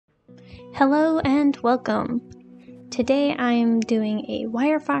Hello and welcome. Today I'm doing a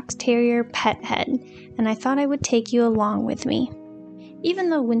Wire Fox Terrier pet head, and I thought I would take you along with me. Even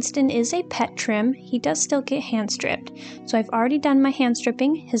though Winston is a pet trim, he does still get hand stripped, so I've already done my hand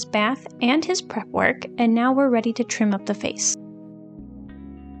stripping, his bath, and his prep work, and now we're ready to trim up the face.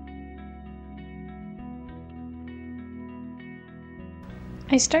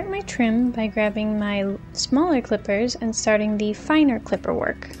 I start my trim by grabbing my smaller clippers and starting the finer clipper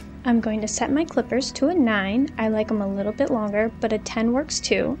work. I'm going to set my clippers to a 9, I like them a little bit longer, but a 10 works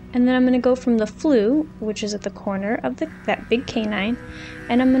too, and then I'm going to go from the flue, which is at the corner of that big canine,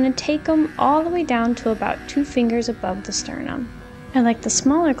 and I'm going to take them all the way down to about 2 fingers above the sternum. I like the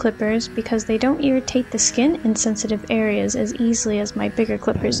smaller clippers because they don't irritate the skin in sensitive areas as easily as my bigger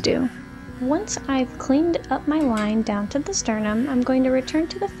clippers do. Once I've cleaned up my line down to the sternum, I'm going to return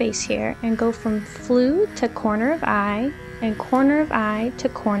to the face here and go from flue to corner of eye, and corner of eye to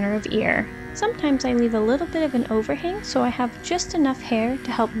corner of ear. Sometimes I leave a little bit of an overhang so I have just enough hair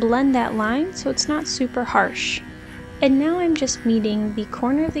to help blend that line so it's not super harsh. And now I'm just meeting the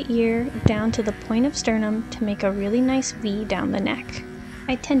corner of the ear down to the point of sternum to make a really nice V down the neck.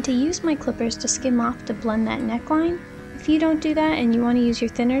 I tend to use my clippers to skim off to blend that neckline. If you don't do that and you want to use your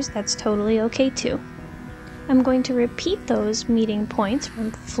thinners, that's totally okay too. I'm going to repeat those meeting points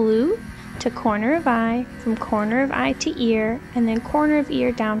from flue to corner of eye, from corner of eye to ear, and then corner of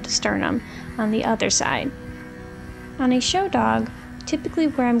ear down to sternum on the other side. On a show dog, typically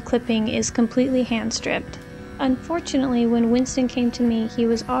where I'm clipping is completely hand stripped. Unfortunately, when Winston came to me, he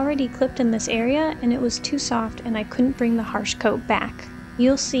was already clipped in this area and it was too soft and I couldn't bring the harsh coat back.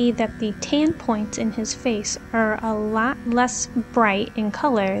 You'll see that the tan points in his face are a lot less bright in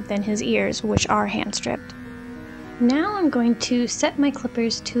color than his ears, which are hand stripped. Now I'm going to set my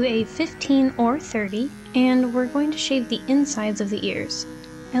clippers to a 15 or 30, and we're going to shave the insides of the ears.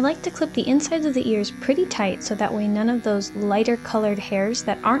 I like to clip the insides of the ears pretty tight so that way none of those lighter colored hairs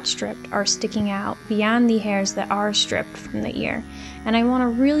that aren't stripped are sticking out beyond the hairs that are stripped from the ear. And I want a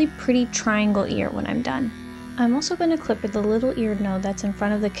really pretty triangle ear when I'm done. I'm also going to clip the little ear node that's in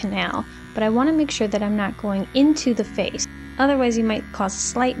front of the canal, but I want to make sure that I'm not going into the face. Otherwise you might cause a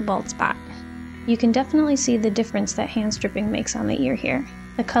slight bald spot. You can definitely see the difference that hand stripping makes on the ear here.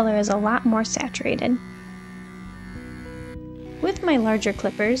 The color is a lot more saturated. With my larger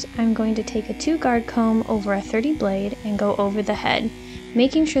clippers, I'm going to take a 2-guard comb over a 30 blade and go over the head,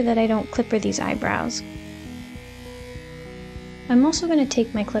 making sure that I don't clipper these eyebrows. I'm also going to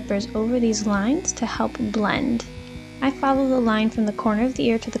take my clippers over these lines to help blend. I follow the line from the corner of the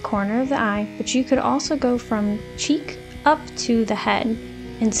ear to the corner of the eye, but you could also go from cheek up to the head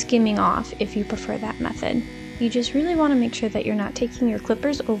and skimming off if you prefer that method. You just really want to make sure that you're not taking your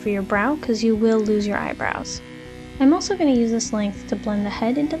clippers over your brow because you will lose your eyebrows. I'm also going to use this length to blend the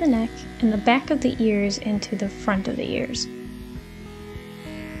head into the neck and the back of the ears into the front of the ears.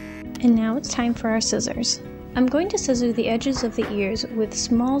 And now it's time for our scissors. I'm going to scissor the edges of the ears with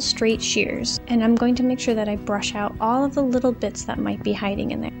small straight shears, and I'm going to make sure that I brush out all of the little bits that might be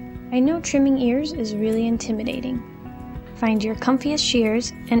hiding in there. I know trimming ears is really intimidating. Find your comfiest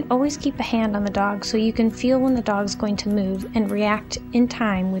shears and always keep a hand on the dog so you can feel when the dog's going to move and react in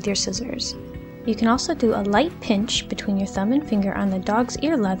time with your scissors. You can also do a light pinch between your thumb and finger on the dog's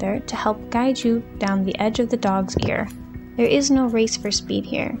ear leather to help guide you down the edge of the dog's ear. There is no race for speed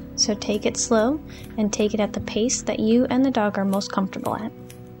here, so take it slow and take it at the pace that you and the dog are most comfortable at.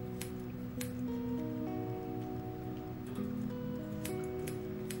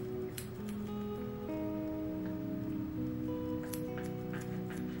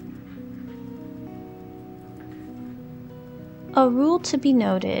 A rule to be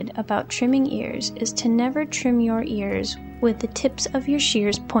noted about trimming ears is to never trim your ears with the tips of your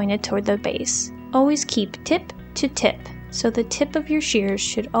shears pointed toward the base. Always keep tip to tip, so the tip of your shears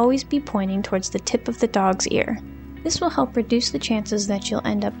should always be pointing towards the tip of the dog's ear. This will help reduce the chances that you'll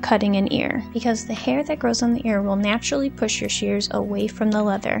end up cutting an ear, because the hair that grows on the ear will naturally push your shears away from the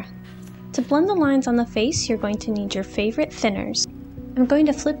leather. To blend the lines on the face, you're going to need your favorite thinners. I'm going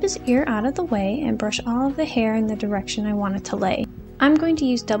to flip his ear out of the way and brush all of the hair in the direction I want it to lay. I'm going to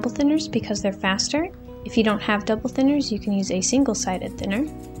use double thinners because they're faster. If you don't have double thinners, you can use a single-sided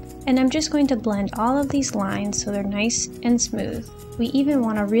thinner. And I'm just going to blend all of these lines so they're nice and smooth. We even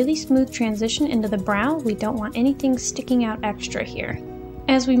want a really smooth transition into the brow. We don't want anything sticking out extra here.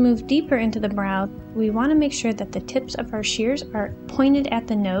 As we move deeper into the brow, we want to make sure that the tips of our shears are pointed at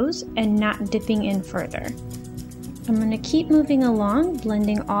the nose and not dipping in further. I'm going to keep moving along,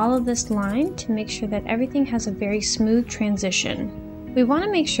 blending all of this line to make sure that everything has a very smooth transition. We want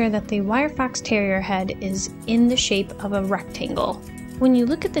to make sure that the Wire Fox Terrier head is in the shape of a rectangle. When you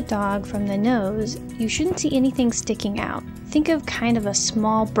look at the dog from the nose, you shouldn't see anything sticking out. Think of kind of a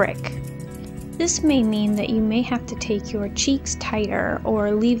small brick. This may mean that you may have to take your cheeks tighter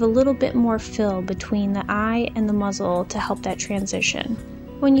or leave a little bit more fill between the eye and the muzzle to help that transition.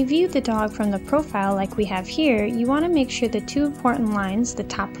 When you view the dog from the profile like we have here, you want to make sure the two important lines, the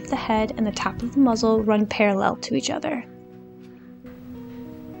top of the head and the top of the muzzle, run parallel to each other.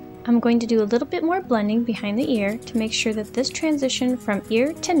 I'm going to do a little bit more blending behind the ear to make sure that this transition from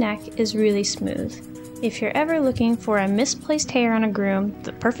ear to neck is really smooth. If you're ever looking for a misplaced hair on a groom,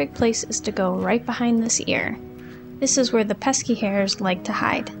 the perfect place is to go right behind this ear. This is where the pesky hairs like to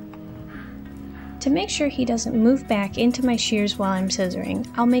hide. To make sure he doesn't move back into my shears while I'm scissoring,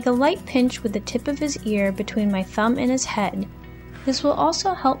 I'll make a light pinch with the tip of his ear between my thumb and his head. This will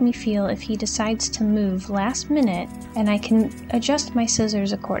also help me feel if he decides to move last minute, and I can adjust my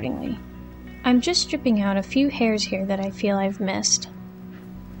scissors accordingly. I'm just stripping out a few hairs here that I feel I've missed.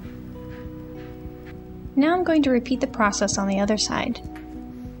 Now I'm going to repeat the process on the other side.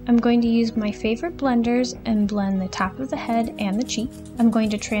 I'm going to use my favorite blenders and blend the top of the head and the cheek. I'm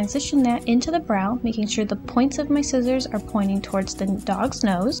going to transition that into the brow, making sure the points of my scissors are pointing towards the dog's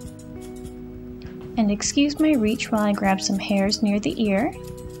nose. And excuse my reach while I grab some hairs near the ear.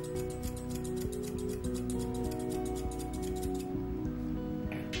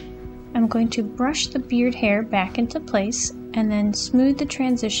 I'm going to brush the beard hair back into place and then smooth the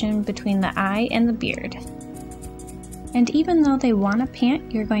transition between the eye and the beard. And even though they want to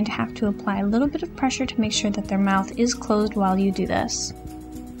pant, you're going to have to apply a little bit of pressure to make sure that their mouth is closed while you do this.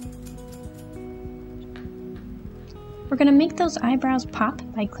 We're going to make those eyebrows pop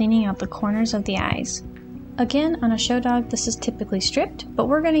by cleaning out the corners of the eyes. Again, on a show dog this is typically stripped, but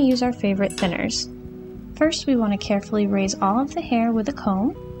we're going to use our favorite thinners. First we want to carefully raise all of the hair with a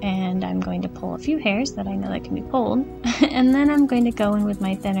comb, and I'm going to pull a few hairs that I know that can be pulled, and then I'm going to go in with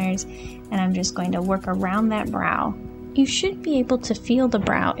my thinners and I'm just going to work around that brow. You should be able to feel the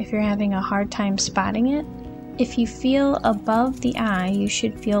brow if you're having a hard time spotting it. If you feel above the eye, you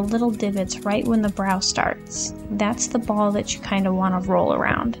should feel little divots right when the brow starts. That's the ball that you kind of want to roll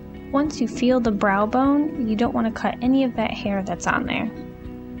around. Once you feel the brow bone, you don't want to cut any of that hair that's on there.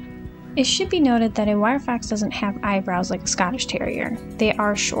 It should be noted that a wire fox doesn't have eyebrows like a Scottish Terrier. They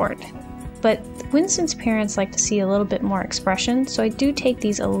are short. But Winston's parents like to see a little bit more expression, so I do take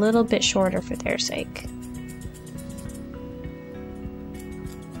these a little bit shorter for their sake.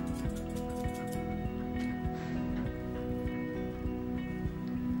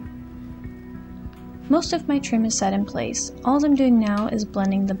 Most of my trim is set in place. All I'm doing now is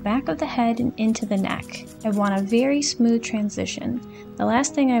blending the back of the head and into the neck. I want a very smooth transition. The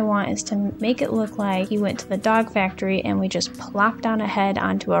last thing I want is to make it look like he went to the dog factory and we just plopped down a head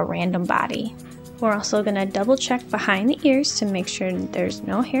onto a random body. We're also going to double check behind the ears to make sure there's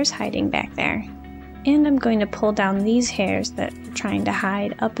no hairs hiding back there. And I'm going to pull down these hairs that are trying to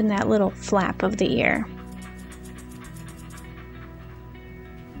hide up in that little flap of the ear.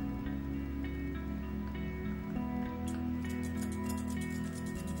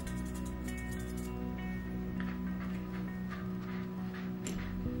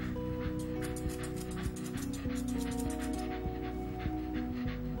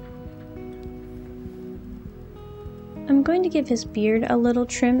 I'm going to give his beard a little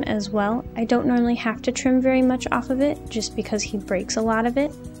trim as well. I don't normally have to trim very much off of it just because he breaks a lot of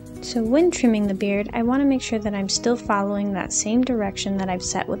it. So when trimming the beard, I want to make sure that I'm still following that same direction that I've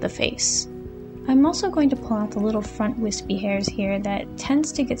set with the face. I'm also going to pull out the little front wispy hairs here that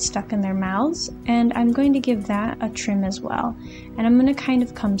tends to get stuck in their mouths, and I'm going to give that a trim as well. And I'm going to kind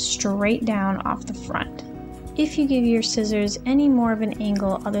of come straight down off the front. If you give your scissors any more of an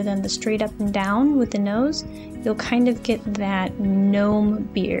angle other than the straight up and down with the nose, you'll kind of get that gnome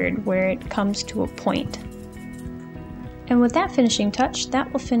beard where it comes to a point. And with that finishing touch,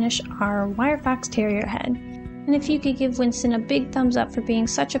 that will finish our Wire Fox Terrier head. And if you could give Winston a big thumbs up for being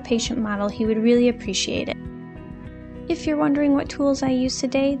such a patient model, he would really appreciate it. If you're wondering what tools I used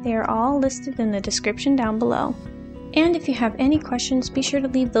today, they are all listed in the description down below. And if you have any questions, be sure to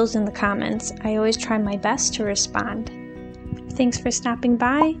leave those in the comments. I always try my best to respond. Thanks for stopping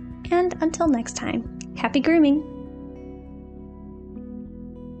by, and until next time, happy grooming!